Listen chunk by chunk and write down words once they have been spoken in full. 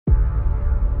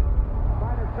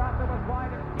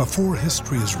Before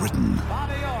history is written,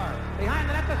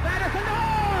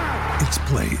 it's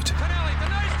played.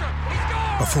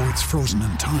 Before it's frozen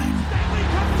in time,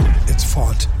 it's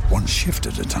fought one shift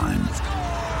at a time.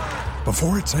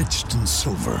 Before it's etched in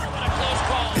silver,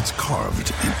 it's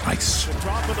carved in ice.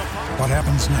 What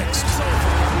happens next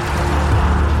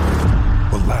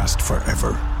will last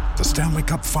forever. The Stanley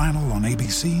Cup Final on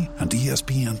ABC and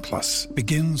ESPN Plus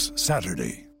begins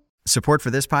Saturday. Support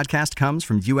for this podcast comes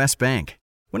from U.S. Bank.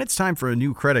 When it's time for a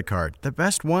new credit card, the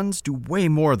best ones do way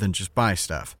more than just buy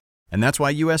stuff. And that's why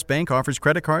U.S. Bank offers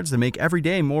credit cards that make every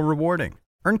day more rewarding.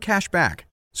 Earn cash back,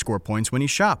 score points when you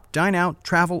shop, dine out,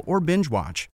 travel, or binge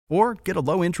watch, or get a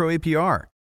low intro APR.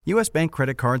 U.S. Bank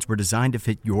credit cards were designed to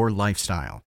fit your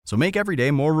lifestyle. So make every day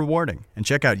more rewarding and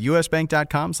check out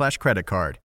usbank.com/credit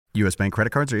card. U.S. Bank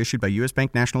credit cards are issued by U.S.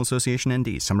 Bank National Association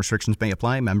ND. Some restrictions may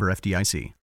apply. Member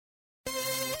FDIC.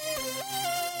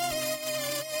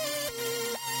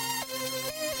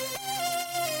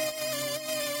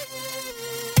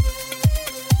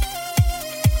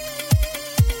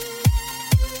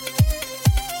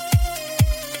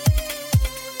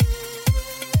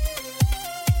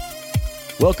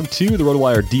 Welcome to the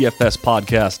RotoWire DFS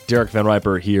podcast. Derek Van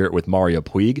Riper here with Mario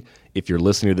Puig. If you're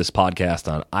listening to this podcast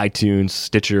on iTunes,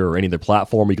 Stitcher, or any other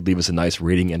platform, you could leave us a nice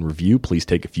rating and review. Please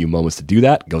take a few moments to do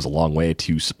that. It goes a long way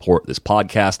to support this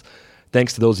podcast.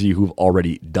 Thanks to those of you who've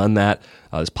already done that.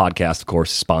 This podcast, of course,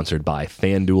 is sponsored by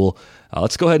FanDuel.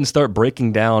 Let's go ahead and start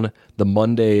breaking down the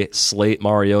Monday slate,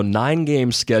 Mario. 9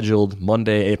 games scheduled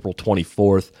Monday, April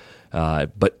 24th,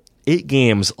 but 8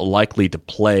 games likely to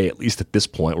play, at least at this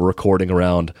point. We're recording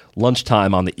around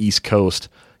lunchtime on the East Coast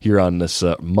here on this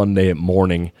Monday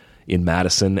morning in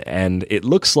Madison, and it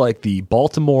looks like the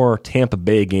Baltimore-Tampa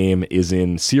Bay game is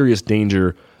in serious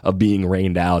danger of being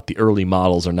rained out. The early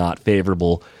models are not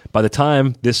favorable. By the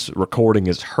time this recording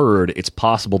is heard, it's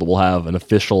possible that we'll have an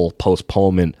official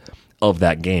postponement of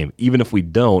that game. Even if we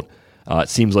don't, it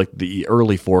seems like the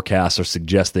early forecasts are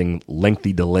suggesting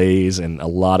lengthy delays and a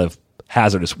lot of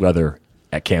hazardous weather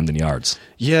at Camden Yards.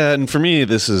 Yeah, and for me,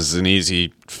 this is an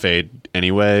easy fade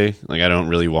anyway. Like, I don't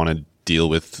really want to deal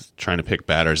with trying to pick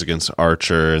batters against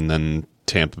Archer and then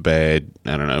Tampa Bay.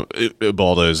 I don't know.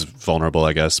 Ubaldo's vulnerable,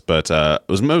 I guess, but I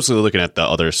was mostly looking at the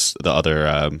other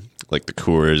like the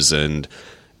Coors and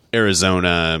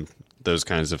Arizona, those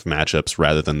kinds of matchups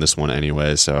rather than this one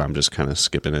anyway, so I'm just kind of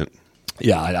skipping it.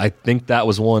 Yeah, I think that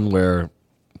was one where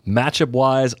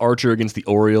matchup-wise, Archer against the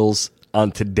Orioles on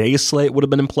today's slate would have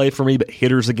been in play for me, but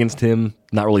hitters against him,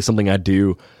 not really something I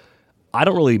do. I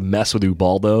don't really mess with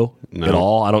Ubaldo at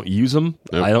all. I don't use him.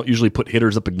 Nope. I don't usually put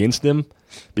hitters up against him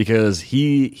because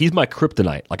he's my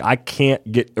kryptonite. Like, I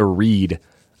can't get a read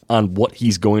on what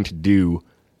he's going to do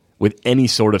with any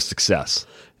sort of success.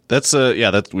 That's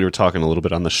we were talking a little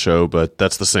bit on the show, but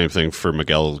that's the same thing for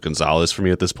Miguel Gonzalez for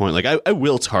me at this point. Like, I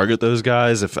will target those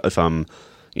guys if I'm,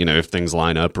 if things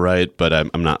line up right, but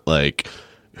I'm not like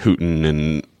hooting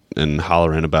and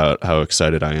hollering about how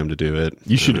excited I am to do it.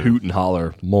 You should hoot and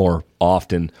holler more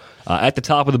often. At the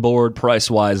top of the board,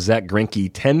 price-wise, Zach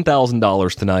Greinke,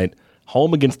 $10,000 tonight,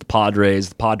 home against the Padres.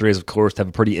 The Padres, of course, have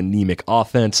a pretty anemic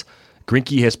offense.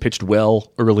 Greinke has pitched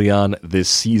well early on this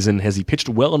season. Has he pitched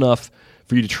well enough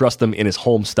for you to trust him in his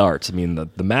home starts? I mean, the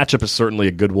matchup is certainly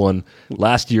a good one.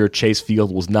 Last year, Chase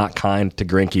Field was not kind to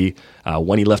Greinke.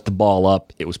 When he left the ball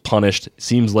up, it was punished. It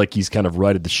seems like he's kind of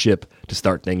righted the ship to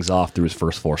start things off through his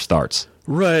first 4 starts.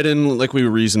 Right, and like we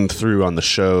reasoned through on the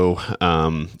show,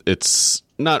 it's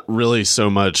not really so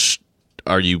much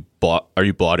are you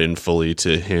bought in fully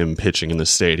to him pitching in the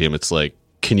stadium. It's like,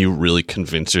 can you really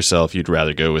convince yourself you'd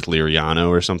rather go with Liriano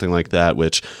or something like that?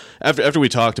 Which, after we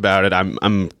talked about it,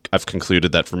 I've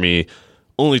concluded that for me,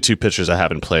 only 2 pitchers I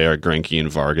have in play are Greinke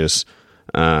and Vargas.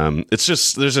 It's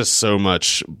just there's just so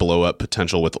much blow up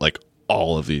potential with like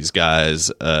all of these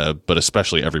guys, but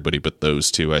especially everybody but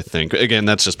those 2. I think again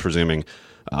that's just presuming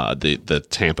the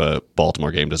Tampa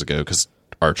Baltimore game doesn't go because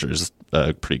Archer's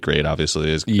pretty great,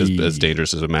 obviously, as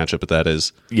dangerous as a matchup, but that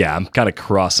is. Yeah, I'm kind of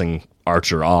crossing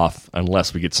Archer off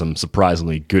unless we get some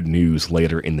surprisingly good news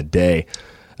later in the day.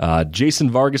 Jason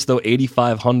Vargas, though,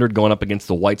 8,500 going up against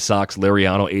the White Sox.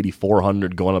 Liriano,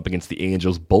 8,400 going up against the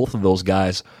Angels. Both of those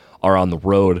guys are on the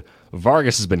road.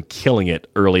 Vargas has been killing it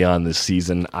early on this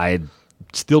season. I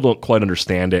still don't quite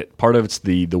understand it. Part of it's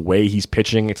the way he's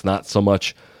pitching. It's not so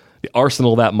much the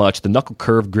arsenal that much. The knuckle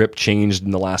curve grip changed in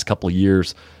the last couple of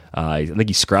years. I think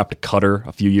he scrapped a cutter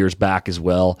a few years back as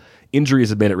well. Injuries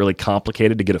have made it really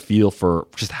complicated to get a feel for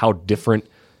just how different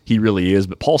he really is.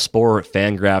 But Paul Sporer at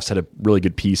Fangraphs had a really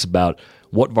good piece about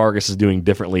what Vargas is doing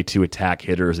differently to attack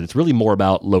hitters. And it's really more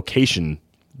about location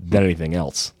than anything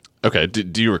else. Okay.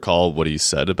 Do you recall what he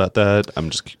said about that?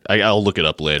 I'll look it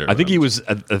up later. I think he was,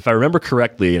 if I remember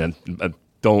correctly, and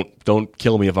don't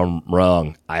kill me if I'm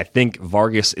wrong, I think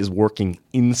Vargas is working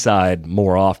inside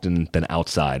more often than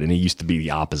outside, and he used to be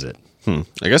the opposite. I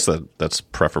guess that's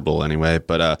preferable anyway.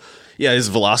 But yeah, his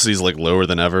velocity is like lower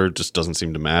than ever. Just doesn't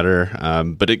seem to matter.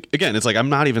 But again, it's like I'm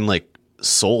not even like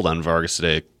sold on Vargas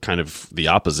today. Kind of the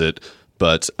opposite.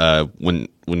 But when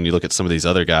you look at some of these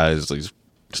other guys, like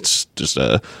it's just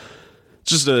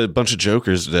a bunch of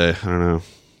jokers today. I don't know.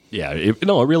 Yeah, it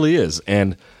really is,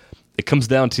 and it comes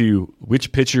down to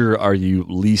which pitcher are you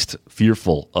least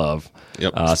fearful of.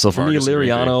 Yep. So for Vargas me,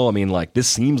 Liriano, I mean, like this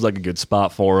seems like a good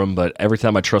spot for him, but every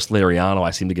time I trust Liriano,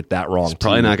 I seem to get that wrong. He's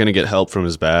probably not going to get help from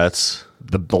his bats.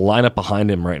 The lineup behind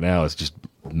him right now is just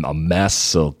a mess,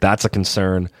 so that's a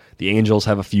concern. The Angels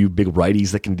have a few big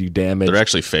righties that can do damage. They're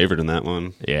actually favored in that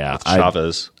one. Yeah,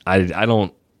 Chavez. I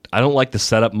don't like the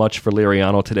setup much for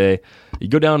Liriano today. You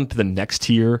go down to the next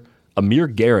tier. Amir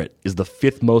Garrett is the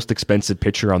 5th most expensive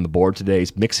pitcher on the board today.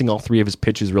 He's mixing all 3 of his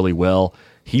pitches really well.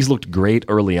 He's looked great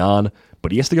early on,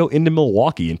 but he has to go into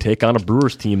Milwaukee and take on a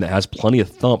Brewers team that has plenty of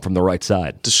thump from the right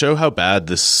side. To show how bad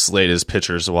this slate is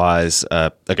pitchers-wise,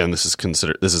 again, this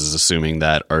is assuming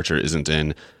that Archer isn't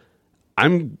in.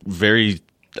 I'm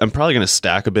probably going to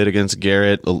stack a bit against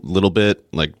Garrett, a little bit,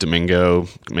 like Domingo,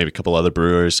 maybe a couple other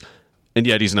Brewers, and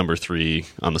yet he's number 3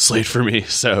 on the slate for me.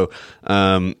 So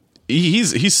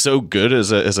he's so good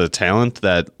as a talent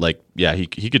that, like, yeah, he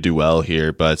could do well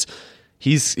here, but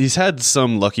he's had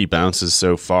some lucky bounces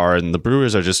so far, and the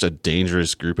Brewers are just a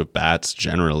dangerous group of bats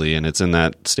generally, and it's in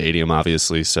that stadium,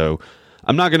 obviously. So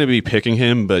I'm not going to be picking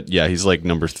him, but yeah, he's like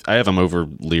I have him over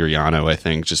Liriano, I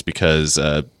think, just because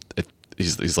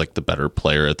he's like the better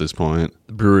player at this point.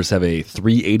 The Brewers have a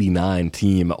 389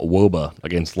 team WOBA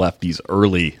against lefties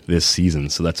early this season,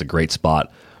 so that's a great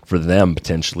spot for them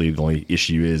potentially. The only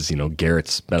issue is,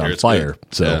 Garrett's been on fire,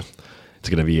 good. so yeah. It's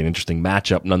going to be an interesting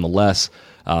matchup nonetheless.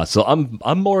 So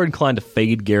I'm more inclined to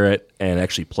fade Garrett and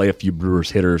actually play a few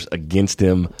Brewers hitters against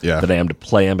him than I am to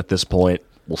play him at this point.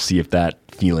 We'll see if that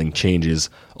feeling changes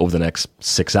over the next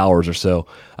 6 hours or so.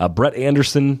 Brett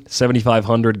Anderson,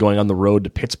 7,500 going on the road to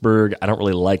Pittsburgh. I don't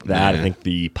really like that. I think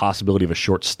the possibility of a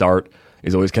short start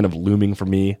is always kind of looming for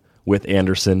me with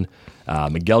Anderson.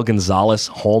 Miguel Gonzalez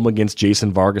home against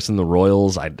Jason Vargas and the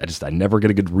Royals. I never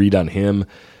get a good read on him.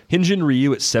 Hyun-Jin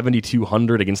Ryu at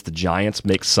 7,200 against the Giants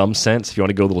makes some sense if you want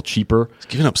to go a little cheaper. He's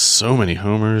giving up so many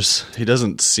homers. He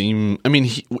doesn't seem... I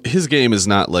mean, his game is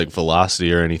not like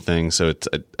velocity or anything, so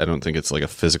I don't think it's like a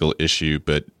physical issue,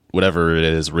 but whatever it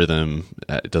is, rhythm,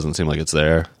 it doesn't seem like it's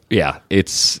there. Yeah,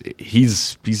 he's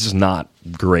just not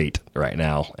great right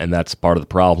now, and that's part of the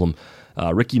problem.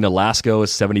 Ricky Nolasco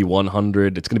is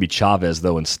 7,100. It's going to be Chavez,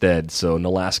 though, instead. So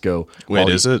Nolasco... Wait,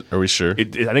 is it? Are we sure? I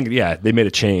think, yeah, they made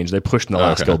a change. They pushed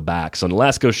Nolasco back. So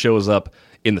Nolasco shows up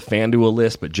in the FanDuel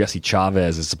list, but Jesse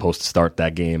Chavez is supposed to start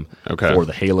that game for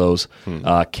the Halos.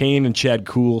 Kane and Chad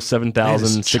Kuhl,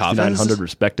 7,000, 6,900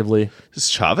 respectively. Is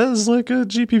Chavez like a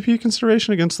GPP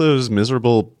consideration against those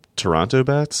miserable Toronto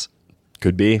bats?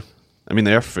 Could be. I mean,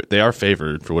 they are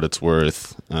favored for what it's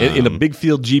worth. In a big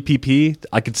field GPP,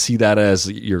 I could see that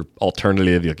as your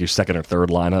alternative, like your second or third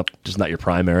lineup, just not your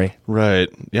primary. Right.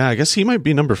 Yeah, I guess he might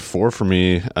be number 4 for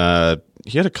me.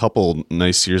 He had a couple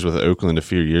nice years with Oakland a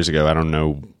few years ago. I don't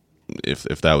know if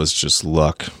that was just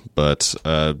luck, but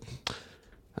I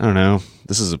don't know.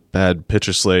 This is a bad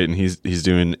pitcher slate, and he's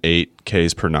doing 8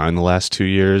 Ks per 9 the last 2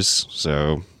 years.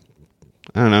 So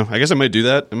I don't know. I guess I might do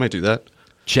that.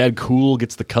 Chad Kuhl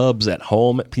gets the Cubs at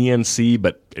home at PNC,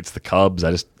 but it's the Cubs.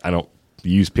 I don't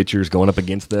use pitchers going up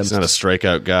against them. He's not a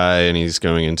strikeout guy, and he's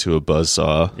going into a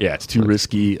buzzsaw. Yeah, it's too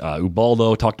risky.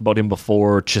 Ubaldo, talked about him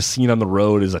before. Chacin on the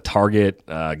road is a target.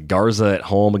 Garza at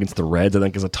home against the Reds, I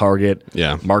think, is a target.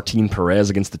 Yeah. Martin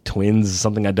Perez against the Twins is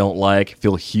something I don't like.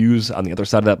 Phil Hughes on the other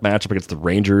side of that matchup against the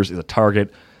Rangers is a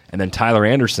target. And then Tyler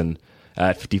Anderson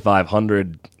at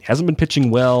 5,500 hasn't been pitching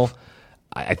well.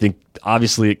 I think,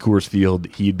 obviously, at Coors Field,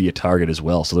 he'd be a target as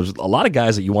well. So there's a lot of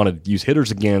guys that you want to use hitters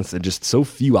against and just so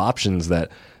few options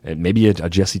that maybe a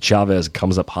Jesse Chavez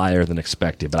comes up higher than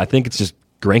expected. But I think it's just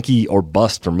Greinke or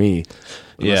bust for me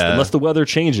unless the weather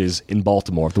changes in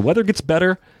Baltimore. If the weather gets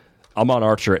better, I'm on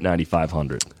Archer at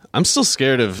 9,500. I'm still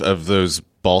scared of those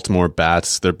Baltimore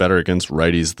bats. They're better against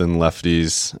righties than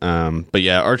lefties. But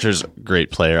yeah, Archer's a great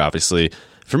player, obviously.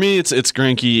 For me, it's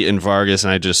Greinke and Vargas,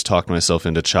 and I just talked myself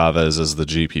into Chavez as the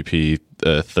GPP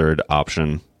third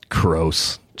option.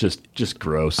 Gross. Just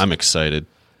gross. I'm excited.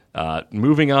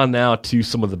 Moving on now to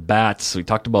some of the bats. We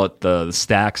talked about the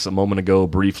stacks a moment ago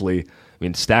briefly. I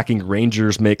mean, stacking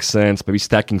Rangers makes sense. Maybe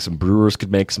stacking some Brewers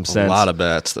could make some sense. A lot of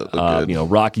bets that look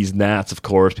good. Rockies, Nats, of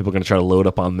course. People are going to try to load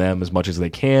up on them as much as they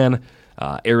can.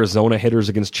 Arizona hitters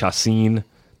against Chacin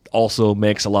also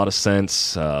makes a lot of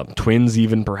sense. Twins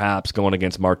even perhaps going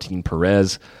against Martin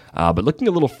Perez. But looking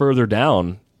a little further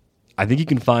down, I think you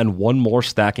can find one more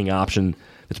stacking option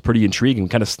that's pretty intriguing. We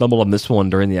kind of stumbled on this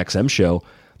one during the XM show.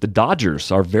 The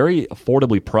Dodgers are very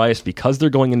affordably priced because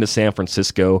they're going into San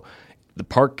Francisco. The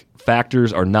park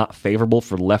factors are not favorable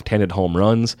for left-handed home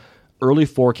runs. Early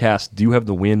forecasts do have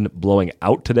the wind blowing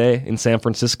out today in San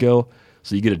Francisco,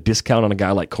 so you get a discount on a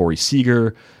guy like Corey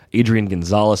Seager. Adrian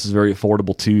Gonzalez is very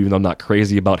affordable too, even though I'm not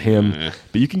crazy about him.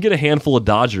 But you can get a handful of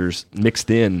Dodgers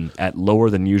mixed in at lower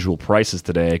than usual prices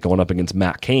today, going up against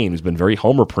Matt Cain, who's been very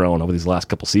homer-prone over these last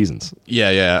couple seasons.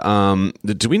 Yeah.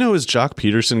 Do we know, is Jock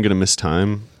Peterson going to miss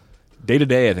time?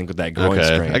 Day-to-day, I think, with that groin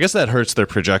strain. I guess that hurts their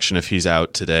projection if he's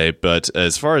out today. But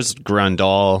as far as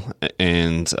Grandal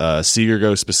and Seager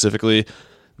go specifically,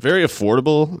 very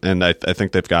affordable, and I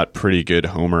think they've got pretty good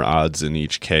homer odds in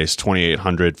each case.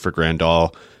 2,800 for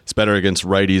Grandal. It's better against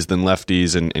righties than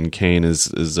lefties, and Cain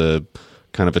is a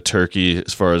kind of a turkey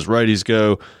as far as righties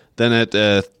go. Then at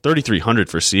 3,300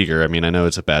 for Seager, I mean, I know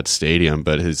it's a bad stadium,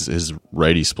 but his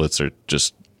righty splits are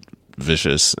just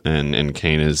vicious, and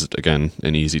Cain is, again,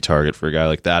 an easy target for a guy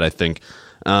like that, I think.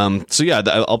 So yeah,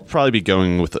 I'll probably be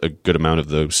going with a good amount of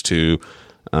those two,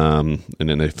 and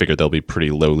then I figure they'll be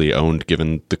pretty lowly owned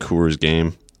given the Coors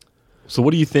game. So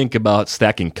what do you think about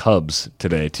stacking Cubs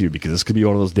today too? Because this could be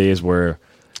one of those days where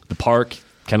the park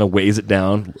kind of weighs it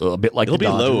down a bit like It'll the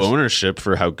Dodgers. It'll be low ownership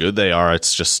for how good they are.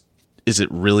 It's just, is it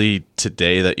really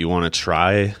today that you want to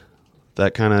try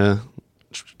that kind of,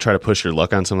 try to push your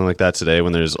luck on something like that today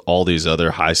when there's all these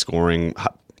other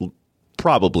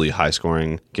probably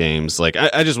high-scoring games? Like,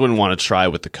 I just wouldn't want to try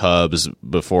with the Cubs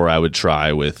before I would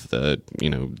try with, the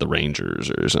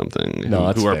Rangers or something,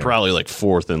 who are probably like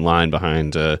fourth in line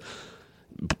behind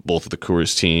both of the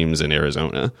Coors teams in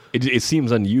Arizona. It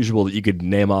seems unusual that you could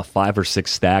name off 5 or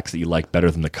 6 stacks that you like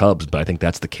better than the Cubs, but I think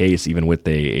that's the case even with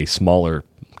a smaller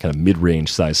kind of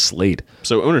mid-range size slate.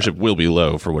 So ownership will be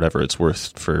low for whatever it's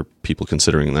worth for people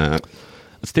considering that.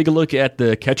 Let's take a look at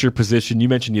the catcher position. You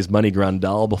mentioned Yasmani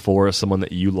Grandal before, someone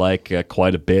that you like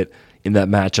quite a bit in that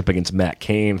matchup against Matt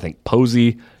Cain. I think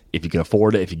Posey, if you can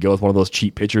afford it, if you go with one of those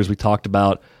cheap pitchers we talked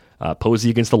about, Posey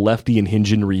against the lefty and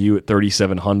Hyun-Jin Ryu at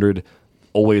 3,700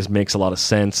 always makes a lot of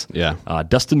sense. Yeah.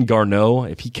 Dustin Garneau,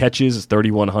 if he catches, is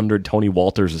 3,100. Tony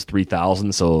Walters is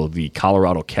 3,000, so the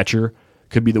Colorado catcher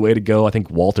could be the way to go. I think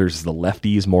Walters is the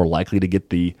lefty, is more likely to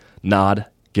get the nod,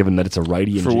 given that it's a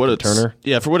righty and Jake Turner.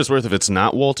 Yeah, for what it's worth, if it's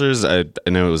not Walters, I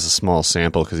know it was a small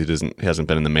sample because he hasn't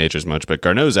been in the majors much, but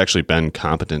Garneau's actually been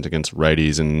competent against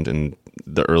righties, and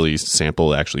the early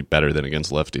sample actually better than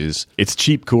against lefties. It's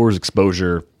cheap Coors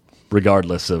exposure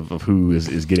regardless of who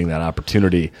is getting that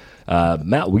opportunity.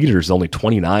 Matt Wieters is only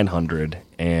 2,900,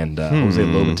 and Jose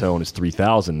Lobaton is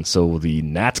 3,000. So the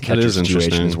Nats catcher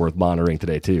situation is worth monitoring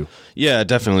today too. Yeah,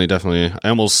 definitely.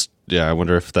 I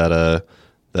wonder if that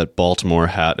Baltimore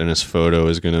hat in his photo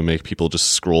is going to make people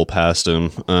just scroll past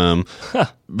him.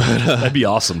 That'd be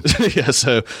awesome. Wieters,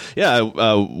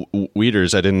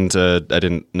 I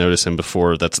didn't notice him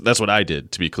before. That's what I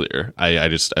did, to be clear. I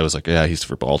was like, yeah, he's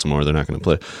for Baltimore. They're not going to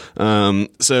play.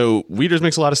 So Wieters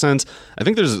makes a lot of sense. I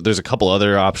think there's a couple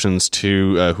other options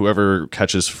too. Whoever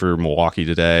catches for Milwaukee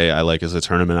today, I like as a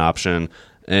tournament option.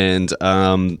 And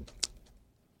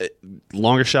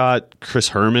longer shot, Chris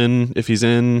Herman, if he's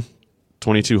in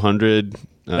 2,200.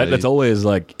 That's always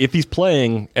like, if he's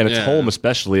playing and it's home,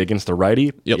 especially against the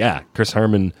righty. Yep. Yeah, Chris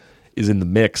Herman is in the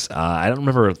mix. I don't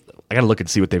remember. I got to look and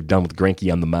see what they've done with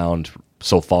Greinke on the mound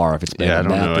so far. If it's been I don't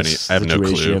know any. I have no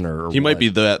clue. Or he might be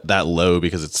that low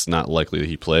because it's not likely that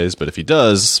he plays. But if he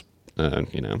does,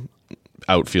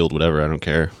 outfield, whatever, I don't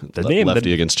care.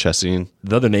 Lefty against Chacin.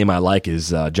 The other name I like is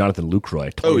Jonathan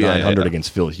Lucroy, 2,900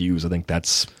 against Phil Hughes. I think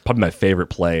that's probably my favorite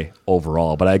play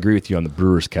overall. But I agree with you on the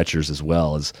Brewers catchers as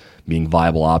well as being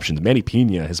viable options. Manny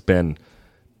Pena has been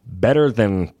better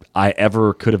than I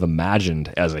ever could have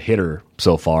imagined as a hitter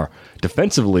so far.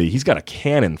 Defensively, he's got a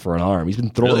cannon for an arm. He's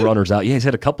been throwing runners out. Yeah, he's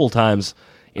hit a couple of times.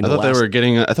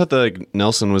 I thought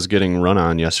Nelson was getting run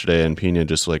on yesterday, and Pena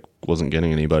just wasn't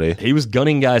getting anybody. He was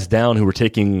gunning guys down who were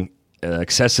taking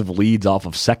excessive leads off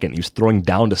of second. He was throwing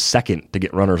down to second to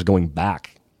get runners going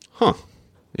back. Huh?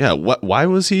 Yeah. Why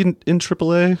was he in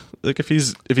AAA? If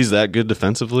he's that good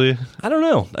defensively, I don't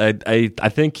know. I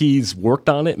think he's worked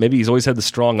on it. Maybe he's always had the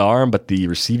strong arm, but the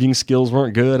receiving skills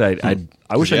weren't good.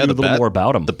 I wish I knew a little more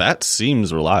about him. The bat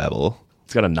seems reliable.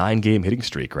 He's got a 9-game hitting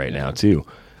streak right now too.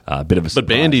 Bit of a surprise, but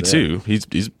Bandy too.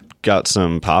 He's got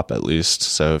some pop at least.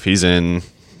 So if he's in,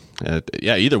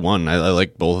 either one. I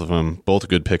like both of them. Both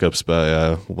good pickups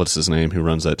by what's his name who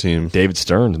runs that team? David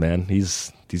Stearns, man.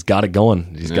 He's got it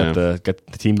going. He's got the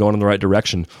team going in the right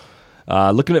direction.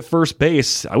 Looking at first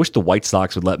base, I wish the White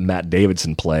Sox would let Matt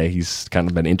Davidson play. He's kind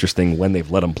of been interesting when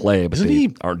they've let him play, but they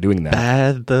aren't doing that.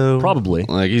 Bad though, probably.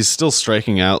 Like he's still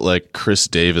striking out like Chris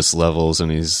Davis levels,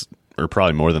 and or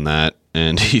probably more than that.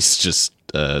 And he's just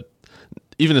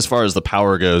even as far as the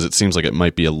power goes, it seems like it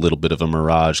might be a little bit of a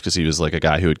mirage because he was like a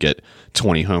guy who would get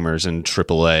 20 homers in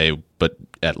AAA, but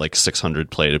at like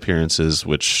 600 plate appearances,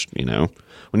 which, you know,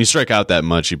 when you strike out that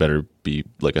much, you better be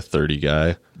like a 30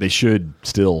 guy. They should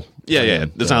still. Yeah.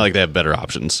 It's not like they have better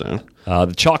options. So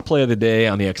the chalk play of the day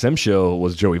on the XM show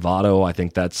was Joey Votto. I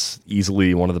think that's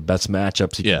easily one of the best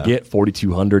matchups you can get.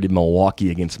 4,200 in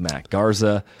Milwaukee against Matt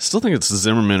Garza. Still think it's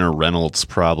Zimmerman or Reynolds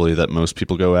probably that most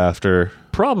people go after.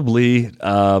 Probably.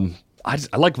 I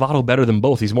like Votto better than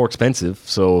both. He's more expensive,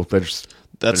 so that's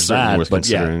certainly worth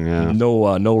considering. Yeah.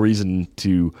 No reason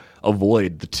to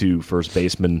avoid the two first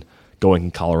basemen going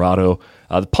in Colorado.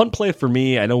 The punt play for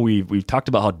me, I know we've talked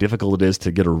about how difficult it is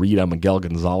to get a read on Miguel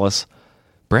Gonzalez.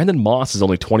 Brandon Moss is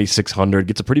only 2,600,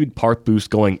 gets a pretty big park boost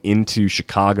going into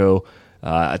Chicago.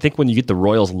 I think when you get the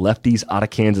Royals lefties out of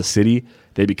Kansas City,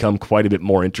 they become quite a bit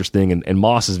more interesting, and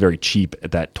Moss is very cheap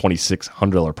at that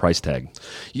 $2,600 price tag.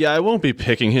 Yeah, I won't be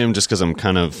picking him just because I'm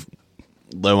kind of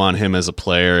low on him as a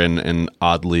player and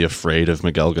oddly afraid of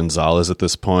Miguel Gonzalez at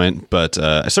this point, but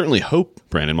I certainly hope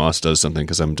Brandon Moss does something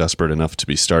because I'm desperate enough to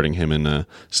be starting him in a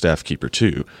staff keeper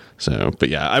too. So, but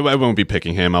yeah, I won't be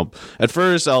picking him. I'll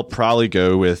probably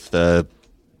go with I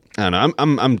don't know.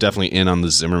 I'm definitely in on the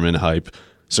Zimmerman hype,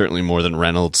 certainly more than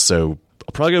Reynolds. So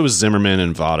I'll probably go with Zimmerman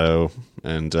and Votto,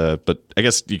 and but I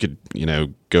guess you could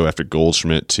go after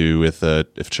Goldschmidt too if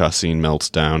Chacín melts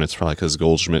down. It's probably because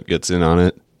Goldschmidt gets in on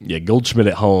it. Yeah, Goldschmidt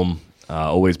at home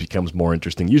always becomes more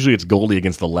interesting. Usually it's Goldie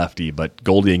against the lefty, but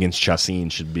Goldie against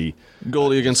Chacín should be...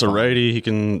 Goldie against a righty, he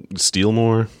can steal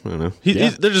more. I don't know.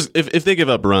 They're just if they give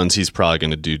up runs, he's probably going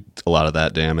to do a lot of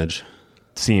that damage.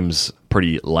 Seems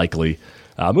pretty likely.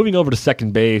 Moving over to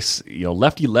second base,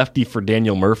 lefty for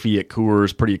Daniel Murphy at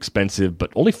Coors, pretty expensive,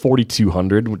 but only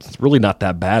 4,200, which is really not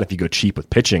that bad if you go cheap with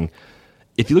pitching.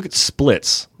 If you look at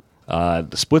splits, the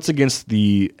splits against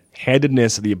the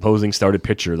handedness of the opposing started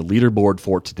pitcher, the leaderboard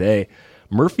for today,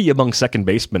 Murphy among second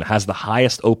basemen has the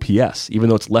highest OPS, even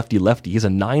though it's lefty-lefty. He has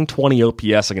a 920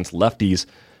 OPS against lefties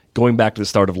going back to the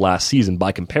start of last season.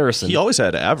 By comparison, he always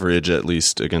had average at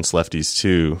least against lefties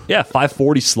too. Yeah,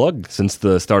 540 slug since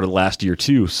the start of last year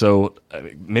too. So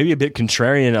maybe a bit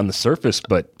contrarian on the surface,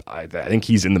 but I think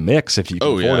he's in the mix if you can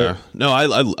afford it. No, I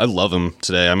love him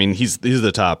today. I mean, he's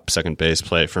the top second base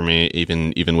play for me,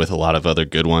 even with a lot of other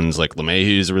good ones. Like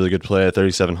LeMahieu's a really good play at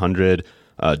 3,700.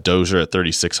 Dozier at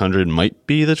 3,600 might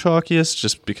be the chalkiest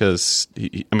just because,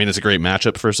 it's a great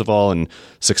matchup, first of all, and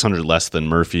 600 less than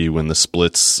Murphy when the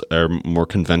splits are more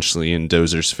conventionally in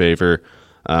Dozier's favor.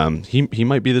 He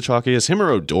might be the chalkiest. Him or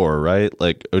Odor, right?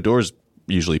 Like, Odor's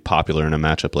usually popular in a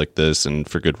matchup like this, and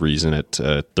for good reason at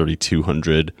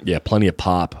 3,200. Yeah, plenty of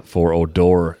pop for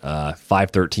Odor.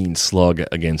 513 slug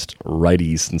against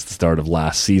righties since the start of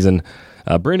last season.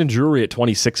 Brandon Drury at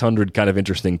 2,600, kind of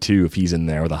interesting too if he's in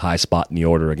there with a high spot in the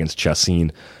order against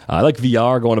Chacín. I like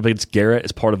VR going up against Garrett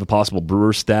as part of a possible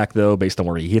Brewers stack though, based on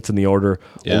where he hits in the order.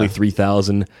 Yeah. Only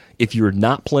 3,000. If you're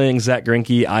not playing Zach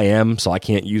Greinke, I am, so I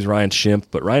can't use Ryan Schimpf,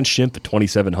 but Ryan Schimpf at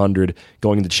 2,700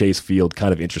 going into Chase Field,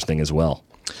 kind of interesting as well.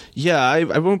 Yeah,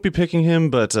 I won't be picking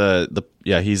him, but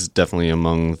he's definitely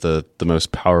among the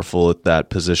most powerful at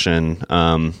that position.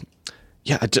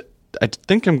 I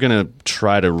think I'm going to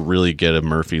try to really get a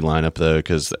Murphy lineup, though,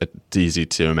 because it's easy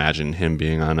to imagine him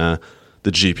being on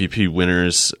the GPP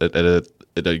winners at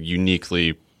a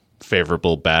uniquely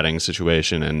favorable batting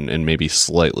situation and maybe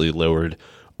slightly lowered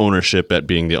ownership at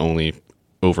being the only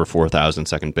over 4,000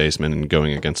 second baseman and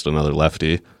going against another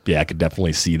lefty. Yeah, I could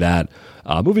definitely see that.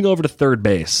 Moving over to third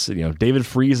base, David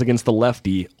Freese against the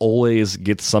lefty always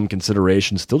gets some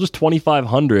consideration. Still just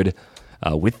 2,500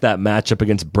 with that matchup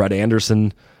against Brett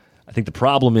Anderson. I think the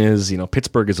problem is,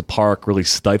 Pittsburgh as a park really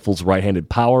stifles right-handed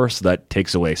power, so that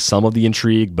takes away some of the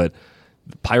intrigue, but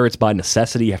the Pirates by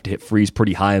necessity have to hit Freese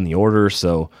pretty high in the order,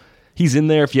 so he's in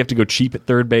there if you have to go cheap at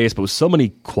third base, but with so many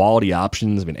quality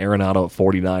options. Arenado at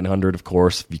 4,900, of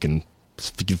course. If you can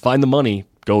find the money,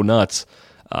 go nuts.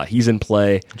 He's in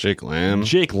play. Jake Lamb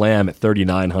at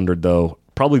 3,900, though.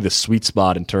 Probably the sweet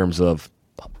spot in terms of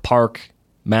park,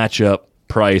 matchup,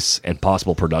 price, and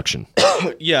possible production.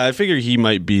 Yeah, I figure he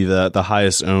might be the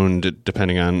highest owned,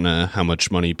 depending on how much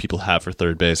money people have for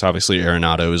third base. Obviously,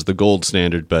 Arenado is the gold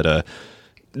standard, but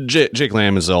Jake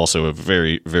Lamb is also a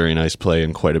very, very nice play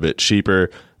and quite a bit cheaper.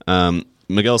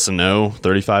 Miguel Sano,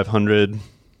 3,500,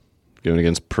 going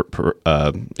against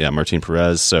Martin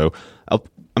Perez. So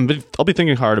I'll be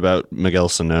thinking hard about Miguel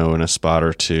Sano in a spot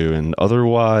or two, and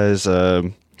otherwise,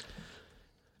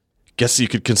 guess you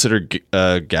could consider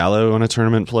Gallo on a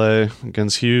tournament play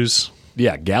against Hughes.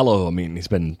 Yeah, Gallo, I mean, he's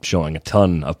been showing a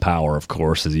ton of power, of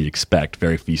course, as you'd expect.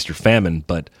 Very feast or famine,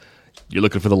 but you're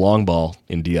looking for the long ball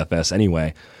in DFS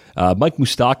anyway. Mike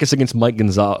Moustakas against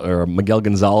Miguel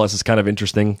Gonzalez is kind of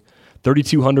interesting.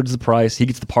 3,200 is the price. He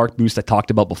gets the park boost I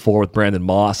talked about before with Brandon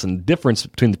Moss, and the difference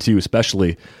between the two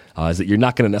especially is that you're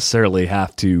not going to necessarily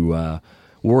have to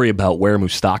worry about where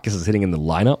Moustakas is hitting in the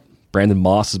lineup. Brandon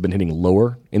Moss has been hitting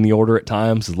lower in the order at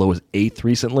times, as low as 8th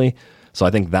recently. So I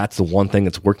think that's the one thing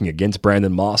that's working against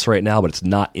Brandon Moss right now, but it's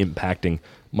not impacting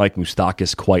Mike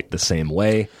Moustakas quite the same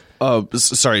way.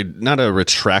 Sorry, not a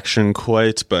retraction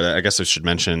quite, but I guess I should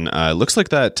mention, it looks like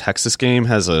that Texas game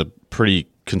has a pretty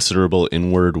considerable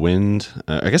inward wind.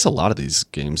 I guess a lot of these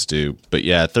games do. But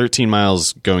yeah, 13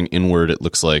 miles going inward, it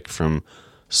looks like, from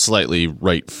slightly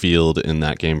right field in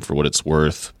that game for what it's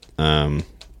worth. Do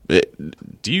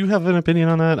you have an opinion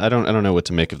on that? I don't know what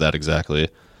to make of that exactly.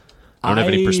 I don't have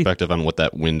any perspective on what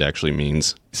that wind actually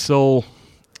means. So,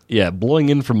 yeah, blowing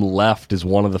in from left is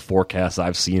one of the forecasts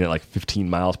I've seen at like 15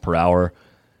 miles per hour.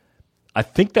 I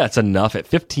think that's enough. At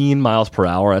 15 miles per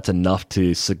hour, that's enough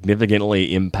to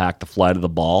significantly impact the flight of the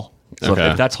ball. So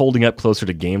if that's holding up closer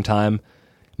to game time,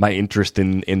 my interest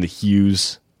in the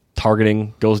Hughes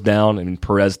targeting goes down, and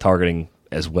Perez targeting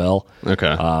as well.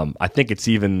 Okay. I think it's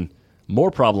even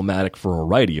more problematic for a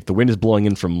righty. If the wind is blowing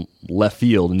in from left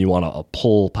field and you want a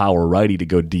pull power righty to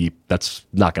go deep, that's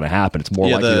not going to happen. It's more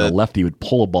likely that a lefty would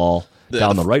pull a ball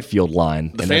down the right field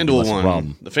line. The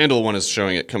FanDuel one is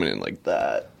showing it coming in like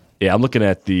that. Yeah, I'm looking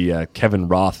at the Kevin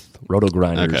Roth Roto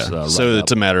Grinders. Okay. So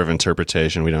it's a matter of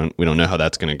interpretation. We don't know how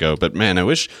that's going to go. But man, I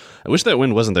wish that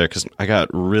wind wasn't there, because I got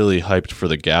really hyped for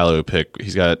the Gallo pick.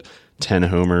 He's got 10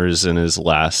 homers in his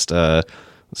last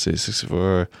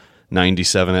 64.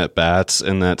 97 at bats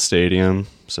in that stadium,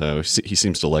 so he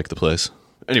seems to like the place.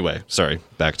 Anyway, sorry,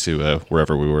 back to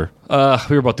wherever we were. We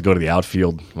were about to go to the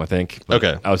outfield, I think.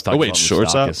 Okay. I was talking about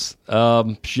shortstop?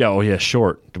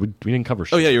 Short. We didn't cover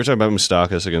short. Oh, yeah, you were talking about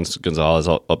Moustakas against Gonzalez.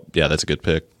 Yeah, that's a good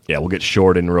pick. Yeah, we'll get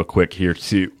short in real quick here,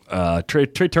 too. Trey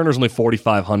Turner's only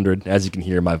 4,500. As you can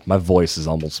hear, my voice is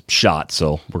almost shot,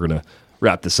 so we're going to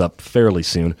wrap this up fairly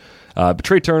soon. But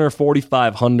Trey Turner,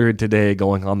 4,500 today,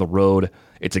 going on the road.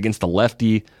 It's against the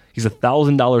lefty. He's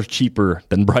 $1,000 cheaper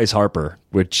than Bryce Harper,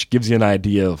 which gives you an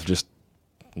idea of just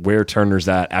where Turner's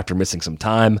at after missing some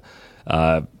time.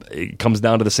 It comes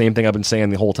down to the same thing I've been saying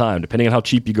the whole time. Depending on how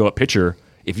cheap you go at pitcher,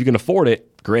 if you can afford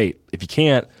it, great. If you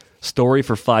can't, Story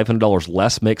for $500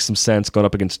 less makes some sense, going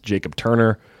up against Jacob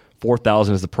Turner. $4,000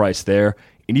 is the price there.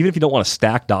 And even if you don't want to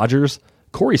stack Dodgers,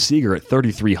 Corey Seager at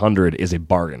 $3,300 is a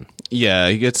bargain. Yeah,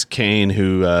 he gets Kane,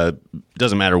 who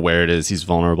doesn't matter where it is, he's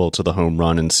vulnerable to the home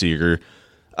run, and Seager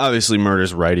obviously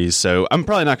murders righties, so I'm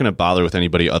probably not going to bother with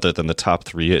anybody other than the top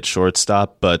three at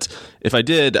shortstop. But if I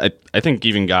did, I think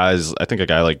a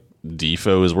guy like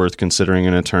Defoe is worth considering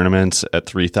in a tournament at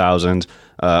 3,000.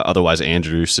 Otherwise,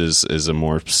 Andrews is a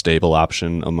more stable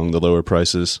option among the lower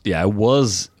prices. Yeah, I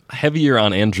was heavier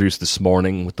on Andrews this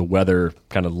morning with the weather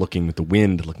kind of looking, with the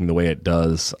wind looking the way it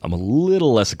does. I'm a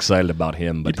little less excited about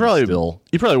him, but you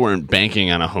probably weren't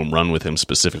banking on a home run with him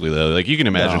specifically, though. Like, you can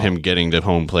imagine him getting to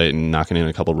home plate and knocking in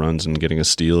a couple runs and getting a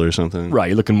steal or something. Right,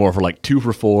 you're looking more for like 2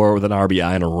 for 4 with an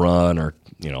RBI and a run, or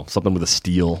something with a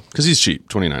steal. Because he's cheap,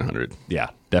 $2,900.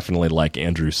 Yeah, definitely like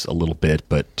Andrews a little bit,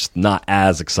 but just not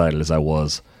as excited as I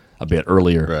was a bit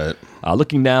earlier. Right.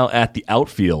 Looking now at the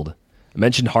outfield, I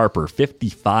mentioned Harper,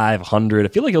 5,500. I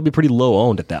feel like he'll be pretty low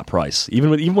owned at that price, even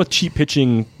with cheap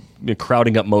pitching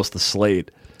crowding up most of the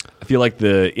slate. I feel like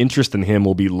the interest in him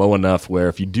will be low enough where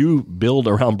if you do build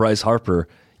around Bryce Harper,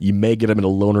 you may get him at a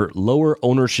lower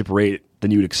ownership rate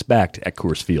than you would expect at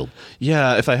Coors Field.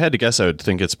 Yeah, if I had to guess, I would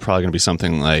think it's probably going to be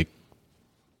something like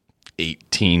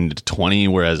 18 to 20,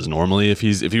 whereas normally if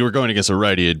you were going against a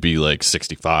righty, it'd be like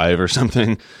 65 or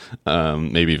something,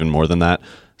 maybe even more than that.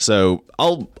 So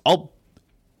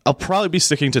I'll probably be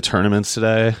sticking to tournaments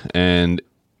today, and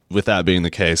with that being the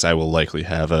case, I will likely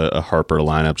have a Harper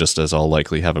lineup, just as I'll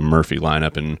likely have a Murphy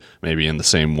lineup, and maybe in the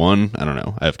same one. I don't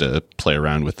know. I have to play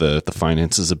around with the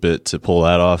finances a bit to pull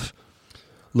that off.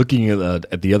 Looking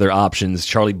at the other options,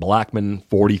 Charlie Blackmon,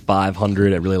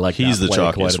 4,500. I really like that. He's the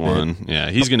chalkiest one. Yeah,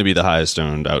 he's going to be the highest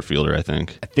owned outfielder, I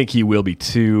think. I think he will be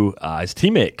too. His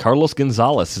teammate, Carlos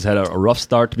Gonzalez, has had a rough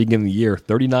start to begin the year,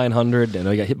 3,900. I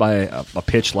know he got hit by a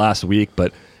pitch last week,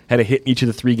 but had a hit in each of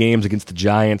the 3 games against the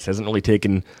Giants. Hasn't really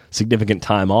taken significant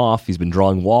time off. He's been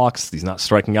drawing walks. He's not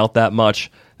striking out that much.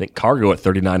 I think Cargo at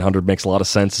 3,900 makes a lot of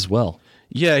sense as well.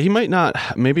 Yeah, he might not.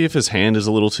 Maybe if his hand is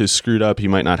a little too screwed up, he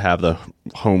might not have the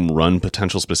home run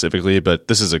potential specifically. But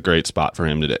this is a great spot for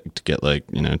him to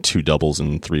get 2 doubles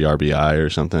and 3 RBI or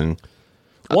something.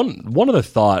 One other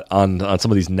thought on some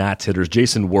of these Nats hitters.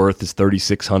 Jason Worth is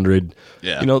 3,600.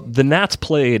 Yeah. The Nats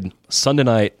played Sunday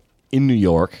night in New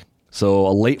York, so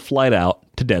a late flight out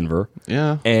to Denver.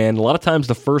 Yeah. And a lot of times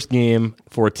the first game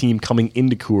for a team coming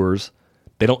into Coors,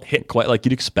 they don't hit quite like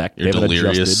you'd expect. You're they haven't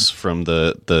delirious adjusted. from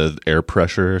the air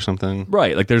pressure or something.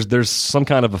 Right. Like there's some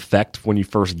kind of effect when you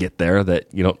first get there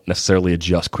that you don't necessarily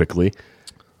adjust quickly.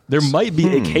 There might be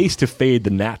a case to fade the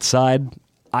Nats side.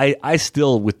 I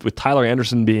still, with Tyler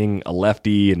Anderson being a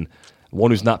lefty and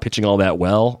one who's not pitching all that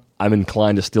well, I'm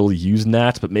inclined to still use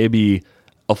Nats, but maybe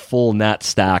a full Nat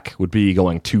stack would be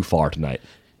going too far tonight.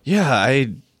 Yeah,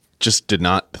 I just did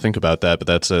not think about that, but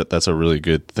that's a really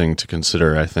good thing to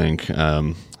consider, I think. Now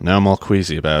I'm all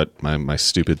queasy about my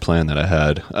stupid plan that I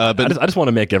had. But I just want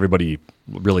to make everybody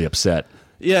really upset.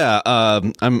 Yeah,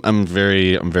 I'm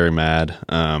very mad.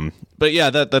 But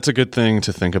yeah, that's a good thing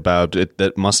to think about.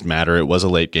 That must matter. It was a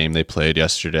late game they played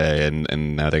yesterday,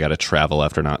 and now they got to travel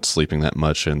after not sleeping that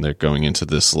much, and they're going into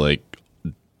this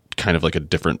kind of like a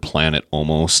different planet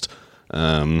almost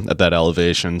at that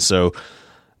elevation. So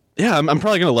yeah, I'm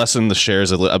probably going to lessen the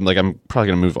shares. I'm probably going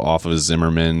to move off of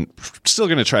Zimmerman. Still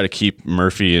going to try to keep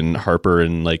Murphy and Harper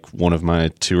in one of my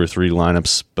 2 or 3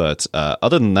 lineups, but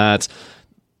other than that.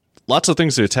 Lots of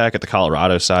things to attack at the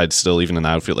Colorado side still, even in the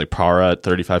outfield. Like Parra at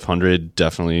 3,500,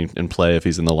 definitely in play if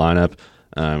he's in the lineup,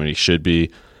 and he should be.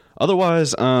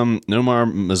 Otherwise, Nomar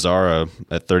Mazara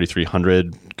at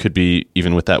 3,300 could be,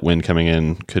 even with that win coming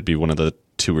in, could be one of the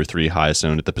 2 or 3 highest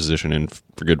owned at the position, and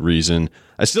for good reason.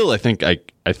 I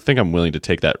think I'm willing to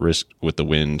take that risk with the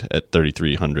wind at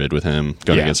 3,300 with him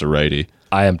going against a righty.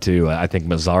 I am too. I think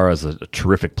Mazara is a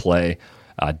terrific play.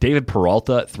 David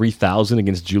Peralta at 3,000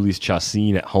 against Julius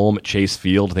Chassin at home at Chase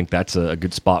Field. I think that's a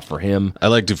good spot for him. I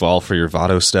like Duvall for your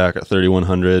Votto stack at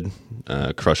 3,100.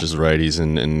 Crushes righties,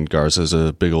 and Garza's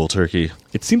a big old turkey.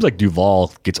 It seems like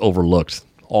Duvall gets overlooked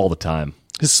all the time.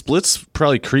 His splits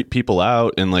probably creep people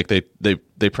out, and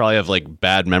they probably have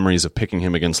bad memories of picking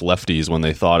him against lefties when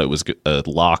they thought it was a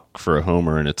lock for a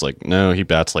homer, and it's no, he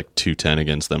bats 210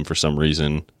 against them for some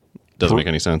reason. Doesn't make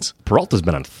any sense. Peralta's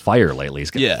been on fire lately.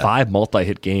 He's got 5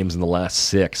 multi-hit games in the last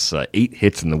 6, 8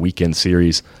 hits in the weekend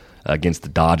series against the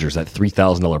Dodgers. That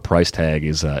 $3,000 price tag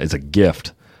is a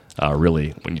gift,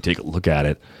 really, when you take a look at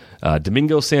it.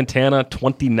 Domingo Santana,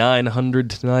 2,900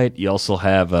 tonight. You also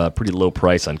have a pretty low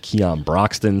price on Keon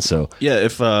Broxton. So yeah,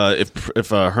 if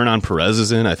Hernan Perez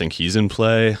is in, I think he's in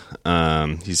play.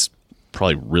 He's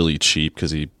probably really cheap because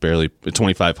he barely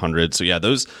 2,500. So yeah,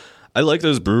 I like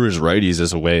those Brewers righties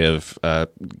as a way of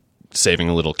saving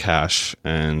a little cash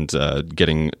and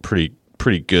getting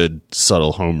pretty good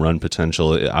subtle home run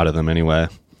potential out of them anyway.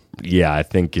 Yeah, I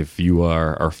think if you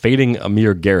are fading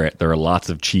Amir Garrett, there are lots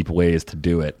of cheap ways to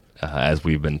do it, as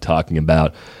we've been talking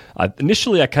about.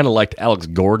 Initially, I kind of liked Alex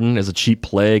Gordon as a cheap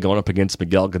play going up against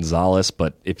Miguel Gonzalez,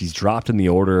 but if he's dropped in the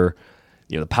order,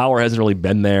 the power hasn't really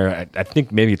been there. I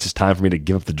think maybe it's just time for me to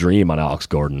give up the dream on Alex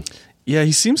Gordon. Yeah,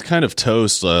 he seems kind of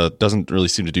toast. Doesn't really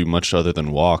seem to do much other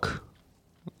than walk.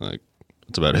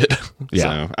 That's about it.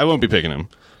 Yeah, so I won't be picking him.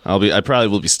 I probably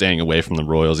will be staying away from the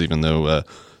Royals, even though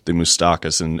the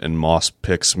Moustakas and Moss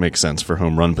picks make sense for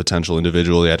home run potential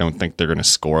individually. I don't think they're going to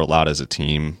score a lot as a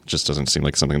team. Just doesn't seem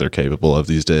like something they're capable of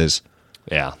these days.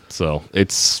 Yeah, so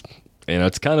it's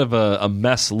kind of a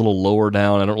mess, a little lower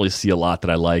down. I don't really see a lot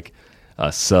that I like.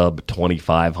 Sub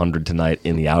 2,500 tonight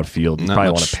in the outfield. You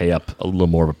probably want to pay up a little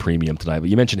more of a premium tonight. But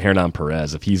you mentioned Hernan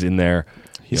Perez. If he's in there,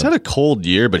 he's had a cold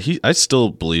year, but I still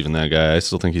believe in that guy. I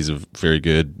still think he's a very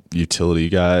good utility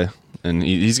guy, and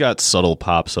he's got subtle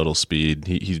pop, subtle speed.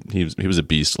 He was a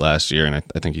beast last year, and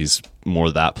I think he's more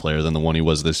that player than the one he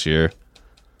was this year.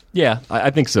 Yeah,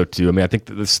 I think so too. I mean, I think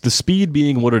the speed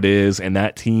being what it is, and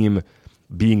that team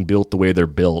being built the way they're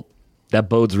built, that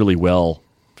bodes really well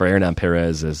for Hernan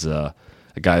Perez as a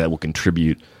guy that will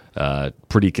contribute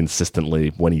pretty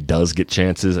consistently when he does get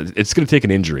chances. It's going to take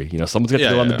an injury. Someone's got to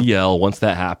go on the DL. Once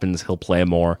that happens, he'll play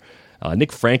more.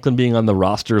 Nick Franklin being on the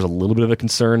roster is a little bit of a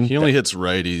concern. He only hits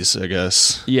righties, I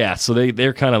guess. Yeah, so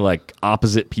they're kind of like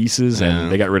opposite pieces,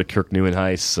 and they got rid of Kirk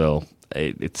Neuenhuis, so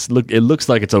it looks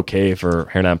like it's okay for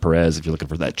Hernan Perez if you're looking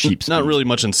for that cheap speed. Not really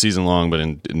much in season long, but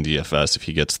in DFS if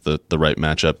he gets the right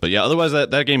matchup. But yeah, otherwise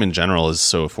that game in general is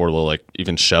so affordable. Like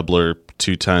even Schebler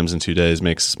 2 times in 2 days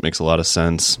makes a lot of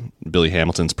sense. Billy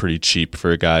Hamilton's pretty cheap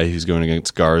for a guy who's going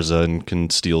against Garza and can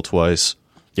steal twice.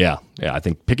 Yeah, I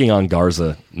think picking on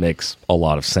Garza makes a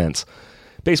lot of sense.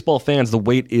 Baseball fans, the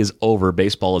wait is over.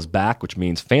 Baseball is back, which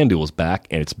means FanDuel is back,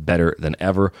 and it's better than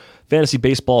ever. Fantasy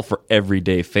baseball for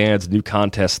everyday fans. New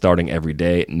contests starting every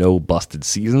day. No busted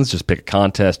seasons. Just pick a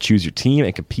contest, choose your team,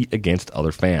 and compete against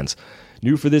other fans.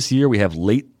 New for this year, we have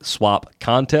late swap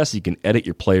contests. You can edit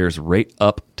your players right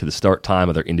up to the start time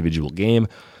of their individual game.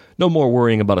 No more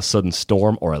worrying about a sudden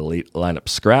storm or a late lineup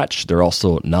scratch. There are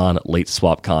also non-late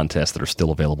swap contests that are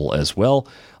still available as well.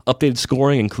 Updated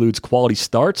scoring includes quality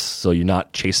starts, so you're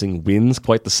not chasing wins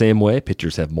quite the same way.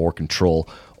 Pitchers have more control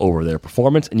over their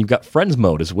performance. And you've got Friends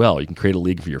mode as well. You can create a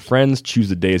league for your friends, choose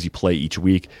the days you play each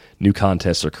week. New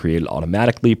contests are created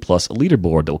automatically, plus a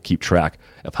leaderboard that will keep track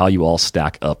of how you all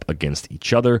stack up against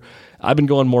each other. I've been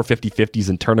going more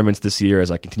 50-50s in tournaments this year, as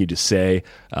I continue to say.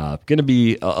 Going to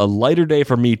be a lighter day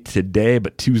for me today,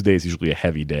 but Tuesday is usually a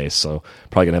heavy day, so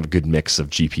probably going to have a good mix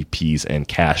of GPPs and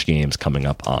cash games coming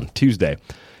up on Tuesday.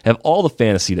 Have all the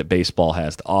fantasy that baseball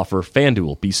has to offer.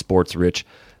 FanDuel, be sports rich.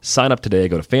 Sign up today.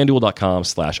 Go to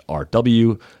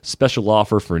FanDuel.com/RW. Special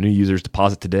offer for new users.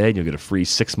 Deposit today, and you'll get a free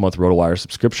 6-month RotoWire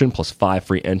subscription plus 5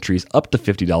 free entries up to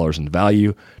 $50 in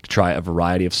value to try a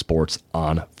variety of sports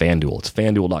on FanDuel. It's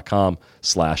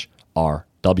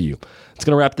FanDuel.com/RW. It's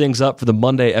going to wrap things up for the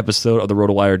Monday episode of the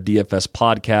RotoWire DFS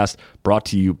podcast, brought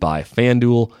to you by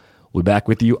FanDuel. We'll be back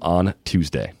with you on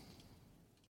Tuesday.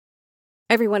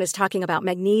 Everyone is talking about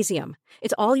magnesium.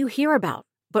 It's all you hear about.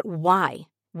 But why?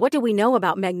 What do we know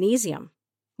about magnesium?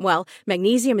 Well,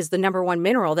 magnesium is the number one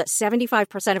mineral that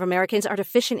 75% of Americans are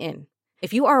deficient in.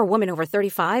 If you are a woman over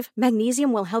 35,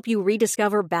 magnesium will help you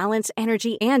rediscover balance,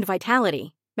 energy, and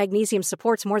vitality. Magnesium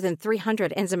supports more than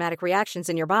 300 enzymatic reactions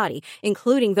in your body,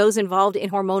 including those involved in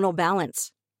hormonal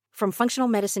balance. From functional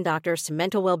medicine doctors to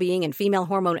mental well-being and female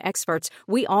hormone experts,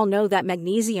 we all know that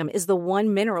magnesium is the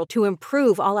one mineral to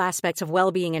improve all aspects of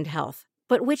well-being and health.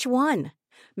 But which one?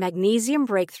 Magnesium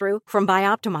Breakthrough from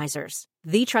Bioptimizers,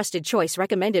 the trusted choice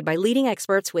recommended by leading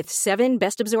experts with 7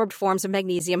 best-absorbed forms of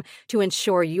magnesium to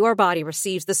ensure your body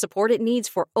receives the support it needs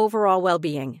for overall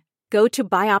well-being. Go to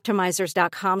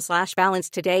bioptimizers.com/balance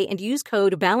today and use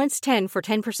code BALANCE10 for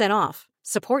 10% off.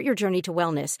 Support your journey to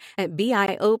wellness at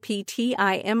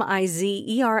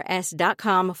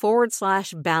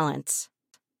bioptimizers.com/balance.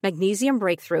 Magnesium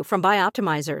Breakthrough from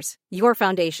Bioptimizers, your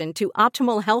foundation to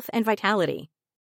optimal health and vitality.